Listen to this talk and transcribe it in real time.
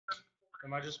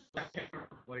Am I just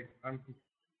like I'm?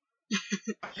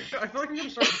 I feel like I'm gonna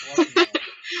start blushing now.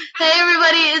 Hey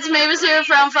everybody, it's Mavis here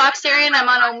from Foxterry, and I'm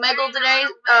on Omegle today.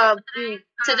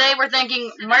 Today we're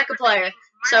thanking Markiplier.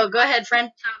 So go ahead,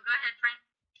 friend.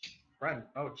 Friend.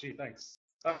 Oh, gee, thanks.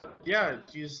 Yeah,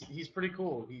 he's pretty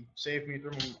cool. He saved me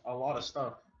from a lot of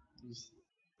stuff. He's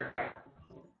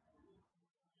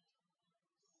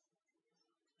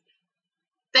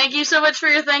Thank you so much for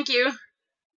your thank you.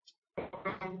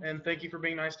 and thank you for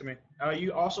being nice to me.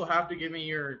 You also have to give me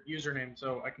your username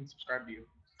so I can subscribe to you.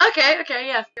 Okay,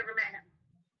 yeah.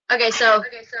 Okay, so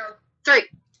 3.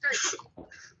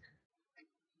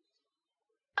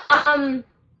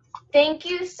 Thank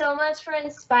you so much for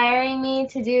inspiring me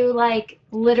to do, like,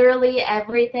 literally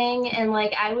everything, and,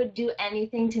 like, I would do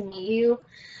anything to meet you.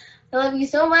 I love you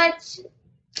so much.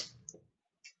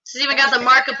 She's even got the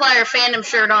Markiplier fandom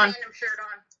shirt on.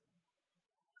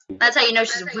 That's how you know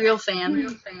she's a real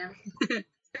fan.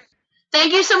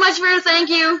 Thank you so much for your thank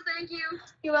you.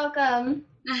 You're welcome.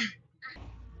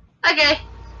 Okay,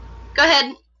 go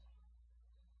ahead.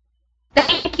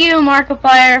 Thank you,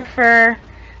 Markiplier, for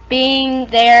being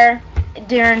there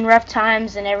during rough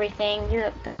times and everything.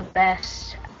 You're the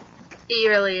best. He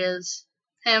really is.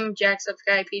 Him,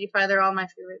 Jacksepticeye, PewDiePie, they're all my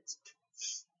favorites.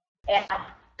 Yeah.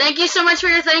 Thank you so much for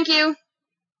your thank you.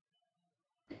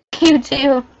 You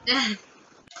too.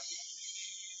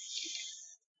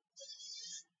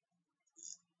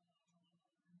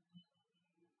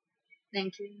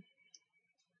 Thank you.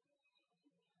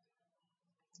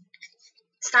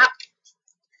 Stop.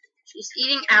 She's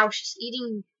eating. Ow, she's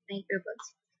eating my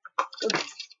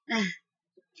earbuds.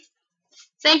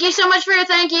 Thank you so much for your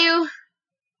thank you.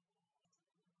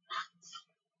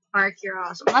 Mark, you're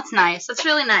awesome. That's nice. That's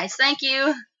really nice. Thank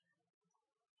you.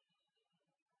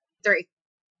 3.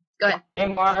 Go ahead. Hey,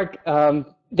 Mark.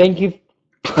 Thank you.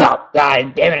 Oh,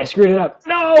 God damn it, I screwed it up.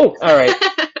 No! All right.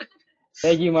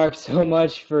 Thank you, Mark, so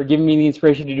much for giving me the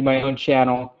inspiration to do my own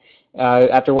channel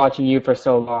after watching you for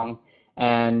so long.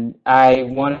 And I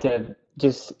wanted to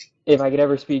just, if I could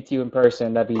ever speak to you in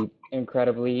person, that'd be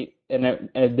incredibly, an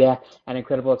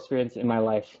incredible experience in my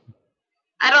life.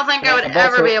 I don't think I would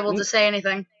ever be able to say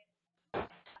anything.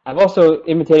 I've also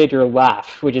imitated your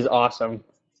laugh, which is awesome.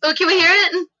 Oh, can we hear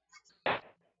it?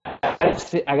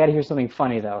 I gotta hear something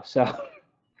funny, though, so.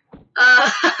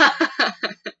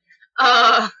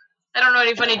 I don't know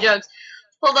any funny jokes.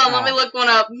 Hold on, let me look one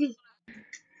up.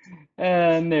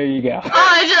 And there you go. Oh,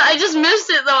 I just missed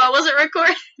it though. I wasn't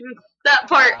recording that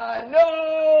part.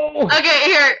 No. Okay,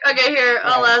 here.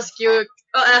 I'll ask you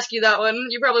that one.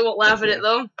 You probably won't laugh at it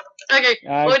though. Okay.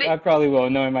 I probably will,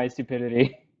 knowing my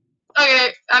stupidity.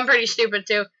 Okay, I'm pretty stupid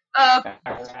too.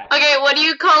 Okay, what do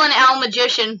you call an owl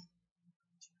magician?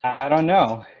 I don't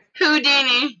know.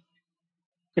 Houdini.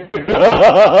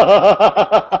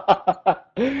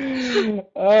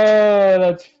 Oh,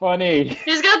 that's funny.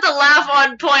 He's got the laugh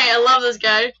on point. I love this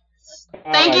guy.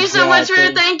 Thank you so much for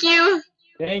your thank you.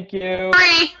 Thank you.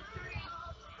 3.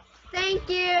 Thank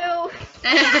you.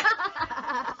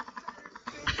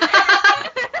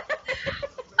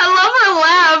 I love her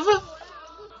laugh.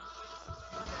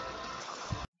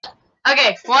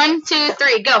 Okay, 1, 2,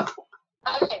 3, go.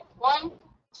 Okay, 1,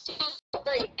 2,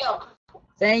 3, go.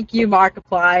 Thank you,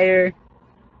 Markiplier.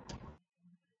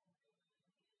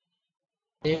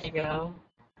 There you go.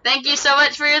 Thank you so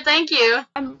much for your thank you.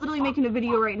 I'm literally making a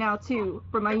video right now too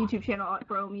for my YouTube channel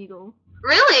for Omegle.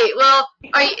 Really? Well,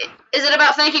 is it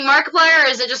about thanking Markiplier or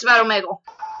is it just about Omegle?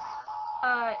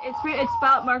 It's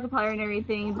about Markiplier and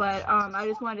everything, but I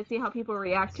just wanted to see how people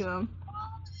react to him.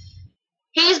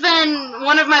 He's been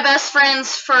one of my best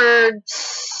friends for 8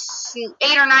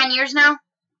 or 9 years now.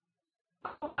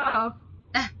 Wow.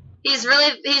 He's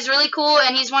really cool,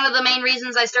 and he's one of the main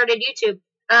reasons I started YouTube.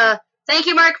 Thank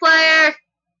you, Markiplier.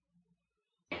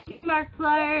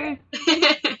 Markiplier.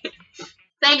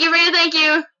 Thank you for your thank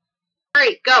you.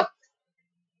 3, go.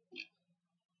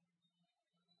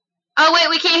 Oh wait,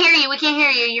 we can't hear you. We can't hear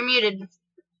you. You're muted.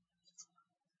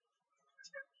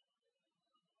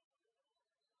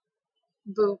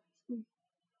 Boo.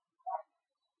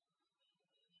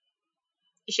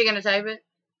 Is she gonna type it?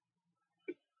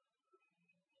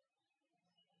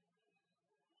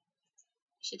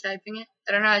 Is she typing it?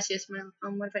 I don't know. I see a smile.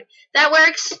 What if that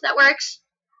works. That works.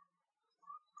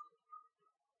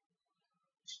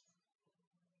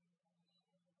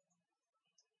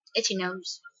 Itchy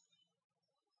nose.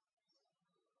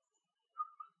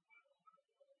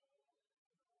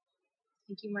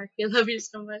 Thank you, Mark. I love you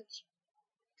so much.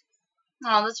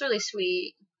 Oh, that's really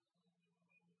sweet.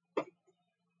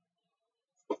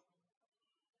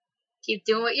 Keep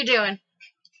doing what you're doing.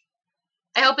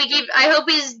 I hope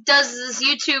he does this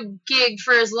YouTube gig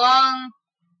for as long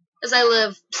as I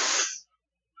live.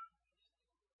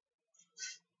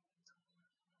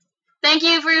 Thank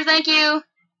you for your thank you.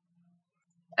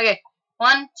 Okay,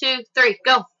 1, 2, 3,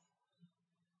 go.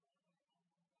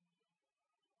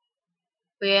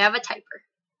 We have a typer.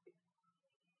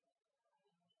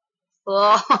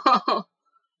 Whoa.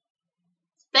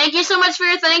 Thank you so much for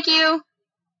your thank you.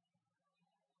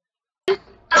 2, 3.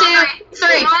 1,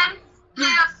 2, 3.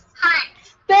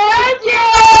 Thank you!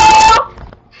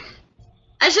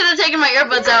 I should have taken my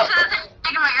earbuds out.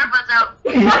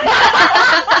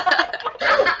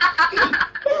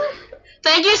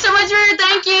 Thank you so much for your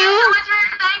thank you.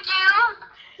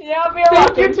 Yeah, you're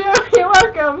welcome. Too. You're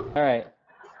welcome. All right.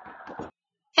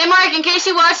 Hey Mark, in case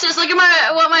you watch this, look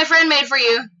at what my friend made for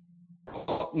you.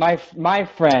 My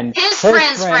friend. His her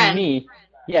friend's friend. Me.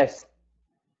 Yes.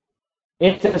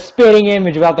 It's a spitting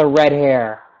image about the red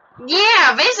hair.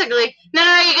 Yeah, basically. No,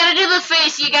 you gotta do the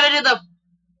face. You gotta do the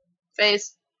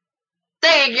face.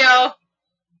 There you go.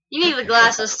 You need the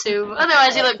glasses too.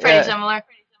 Otherwise, you look pretty similar.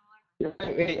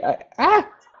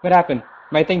 What happened?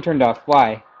 My thing turned off.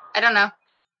 Why? I don't know.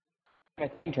 My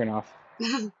thing turned off.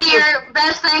 Your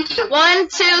best thank you. 1,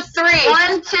 2, 3.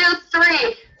 1, 2,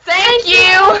 3. Thank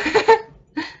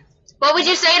you. What would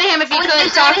you say to him if you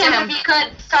could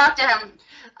talk to him?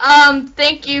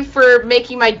 Thank you for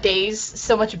making my days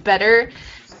so much better,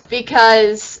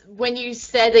 because when you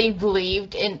said that you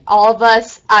believed in all of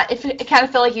us, it kind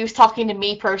of felt like you was talking to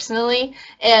me personally,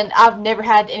 and I've never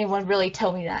had anyone really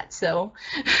tell me that, so.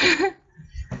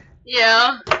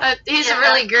 Yeah, he's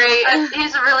really great.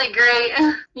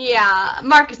 Yeah,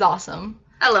 Mark is awesome.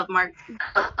 I love Mark.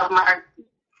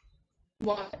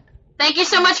 What? Thank you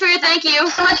so much for your thank you.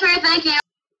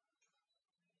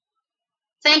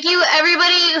 Thank you,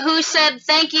 everybody who said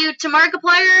thank you to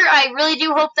Markiplier. I really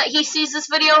do hope that he sees this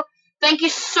video. Thank you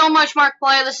so much,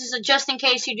 Markiplier. This is a just in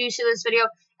case you do see this video.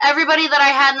 Everybody that I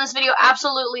had in this video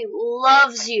absolutely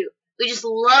loves you. We just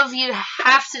love you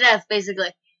half to death,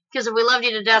 basically. Because if we loved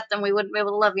you to death, then we wouldn't be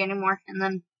able to love you anymore, and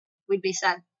then we'd be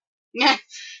sad.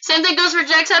 Same thing goes for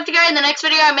Jacksepticeye. The next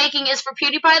video I'm making is for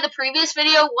PewDiePie. The previous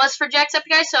video was for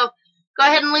Jacksepticeye, so go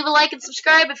ahead and leave a like and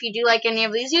subscribe if you do like any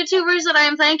of these YouTubers that I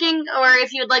am thanking, or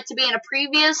if you would like to be in a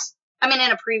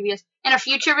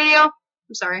future video.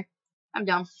 I'm sorry. I'm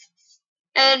dumb.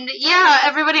 And yeah,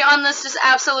 everybody on this just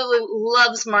absolutely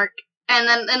loves Mark. And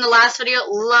then in the last video,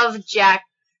 loved Jack.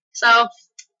 So,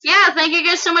 yeah, thank you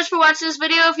guys so much for watching this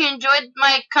video. If you enjoyed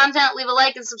my content, leave a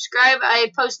like and subscribe.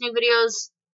 I post new videos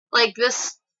like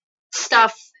this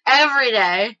stuff every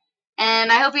day.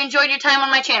 And I hope you enjoyed your time on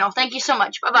my channel. Thank you so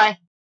much. Bye-bye.